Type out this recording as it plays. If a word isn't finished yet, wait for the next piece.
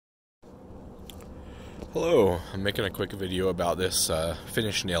Hello, I'm making a quick video about this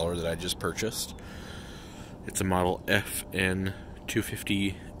finish nailer that I just purchased. It's a model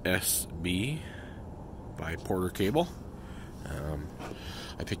FN250SB by Porter Cable. I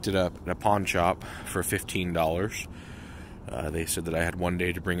picked it up at a pawn shop for $15. They said that I had 1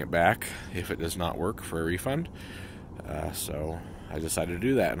 day to bring it back if it does not work for a refund. So I decided to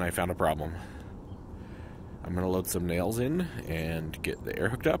do that, and I found a problem. I'm going to load some nails in and get the air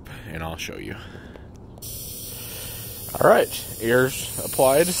hooked up, and I'll show you. Alright, air's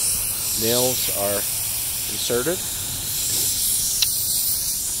applied, nails are inserted.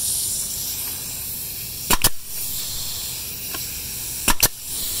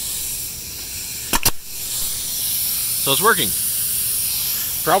 So it's working.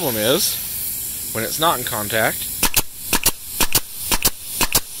 Problem is, when it's not in contact,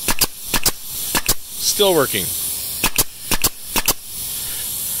 still working.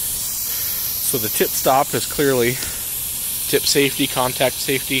 So the tip stop is clearly tip safety, contact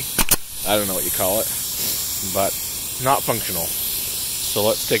safety, I don't know what you call it, but not functional. So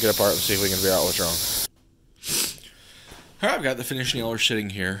let's take it apart and see if we can figure out what's wrong. Alright, I've got the finish nailer sitting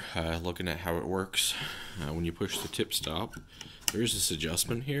here, looking at how it works. When you push the tip stop, there's this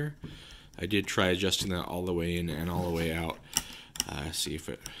adjustment here. I did try adjusting that all the way in and all the way out, see if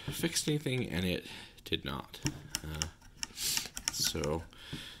it fixed anything, and it did not. So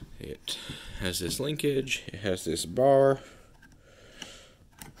it has this linkage, it has this bar,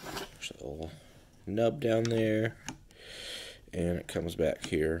 there's a little nub down there, and it comes back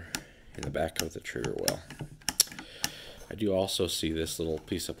here in the back of the trigger well. I do also see this little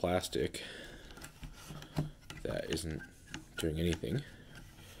piece of plastic that isn't doing anything.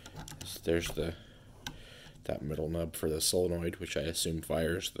 There's that middle nub for the solenoid, which I assume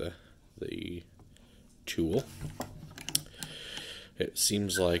fires the tool. It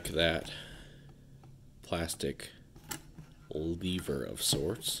seems like that plastic lever of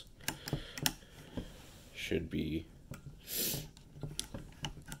sorts should be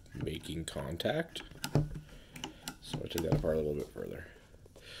making contact. So I took that apart a little bit further.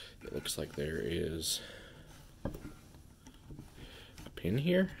 It looks like there is a pin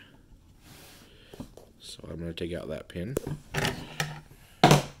here. So I'm going to take out that pin. Let's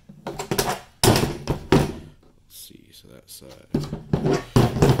see, so that's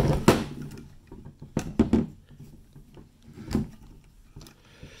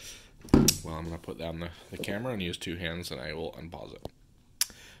well, I'm going to put down the camera and use two hands, and I will unpause it.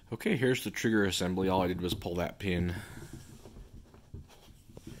 Okay, here's the trigger assembly. All I did was pull that pin,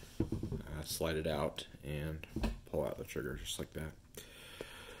 slide it out, and pull out the trigger just like that.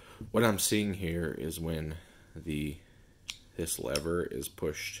 What I'm seeing here is when this lever is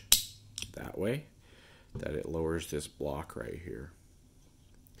pushed that way, that it lowers this block right here.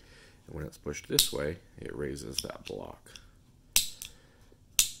 And when it's pushed this way, it raises that block.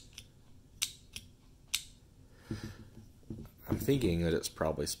 I'm thinking that it's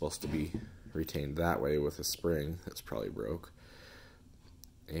probably supposed to be retained that way with a spring that's probably broke.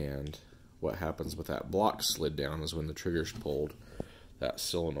 And what happens with that block slid down is when the trigger's pulled, that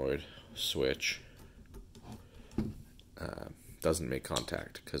solenoid switch doesn't make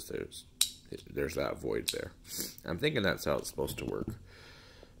contact because there's that void there. I'm thinking that's how it's supposed to work.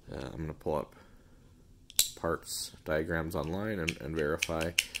 I'm going to pull up parts diagrams online and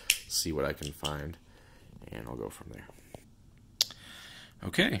verify, see what I can find, and I'll go from there.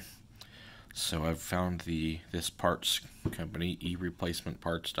 Okay, so I've found this parts company,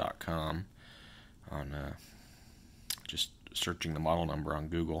 eReplacementParts.com, on just searching the model number on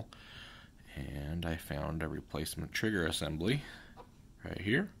Google, and I found a replacement trigger assembly right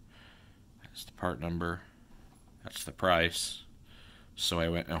here. That's the part number, that's the price, so I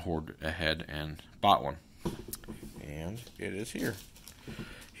went ahead and bought one, and it is here.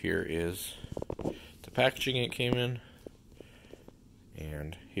 Here is the packaging it came in,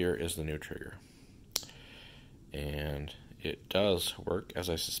 and here is the new trigger. And it does work as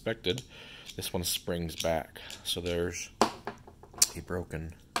I suspected. This one springs back, so there's a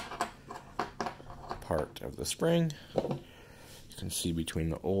broken part of the spring. You can see between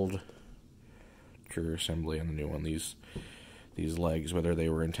the old trigger assembly and the new one, these legs, whether they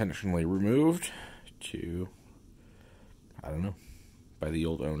were intentionally removed to, I don't know, by the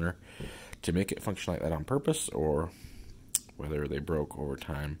old owner to make it function like that on purpose, or whether they broke over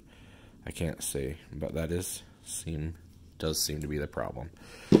time, I can't say, but that does seem to be the problem.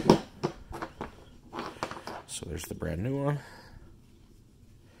 So there's the brand new one.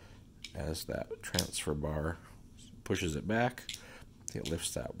 As that transfer bar pushes it back, it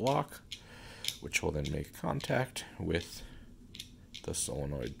lifts that block, which will then make contact with the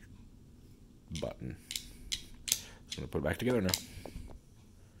solenoid button. going to put it back together now.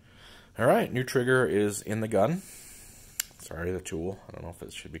 Alright, new trigger is in the gun. Sorry, the tool. I don't know if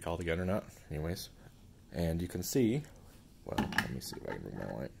it should be called a gun or not. Anyways. And you can see, well, let me see if I can move my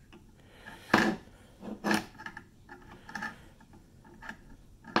light.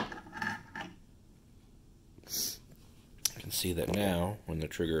 You can see that now, when the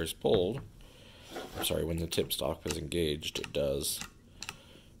trigger is pulled, I'm sorry, when the tip stock is engaged, it does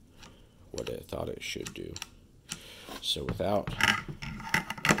what it thought it should do. So without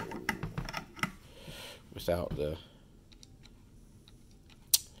the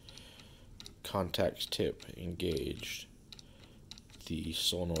contact tip engaged, the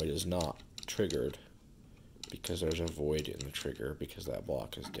solenoid is not triggered because there's a void in the trigger because that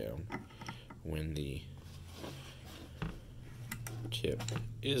block is down. When the tip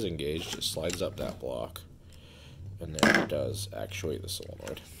is engaged, it slides up that block, and then it does actuate the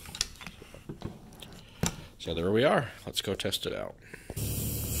solenoid. So there we are. Let's go test it out.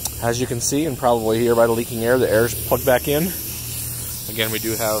 As you can see, and probably hear by the leaking air, the air is plugged back in. Again, we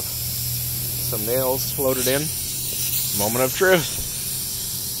do have some nails floated in. Moment of truth.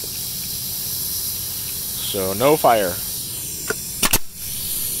 So no fire.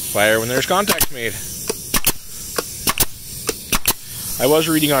 Fire when there's contact made. I was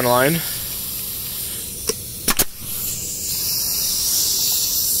reading online,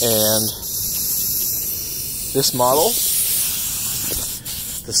 and this model,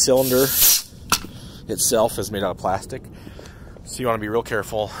 the cylinder itself is made out of plastic, so you want to be real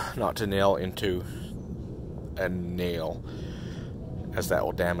careful not to nail into a nail, as that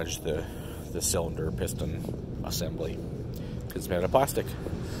will damage the cylinder piston assembly, because it's made out of plastic.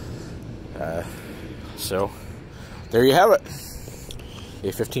 So there you have it. A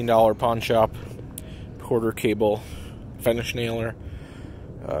 $15 pawn shop quarter cable finish nailer,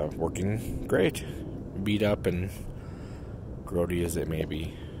 working great. Beat up and grody as it may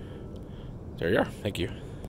be. There you are. Thank you.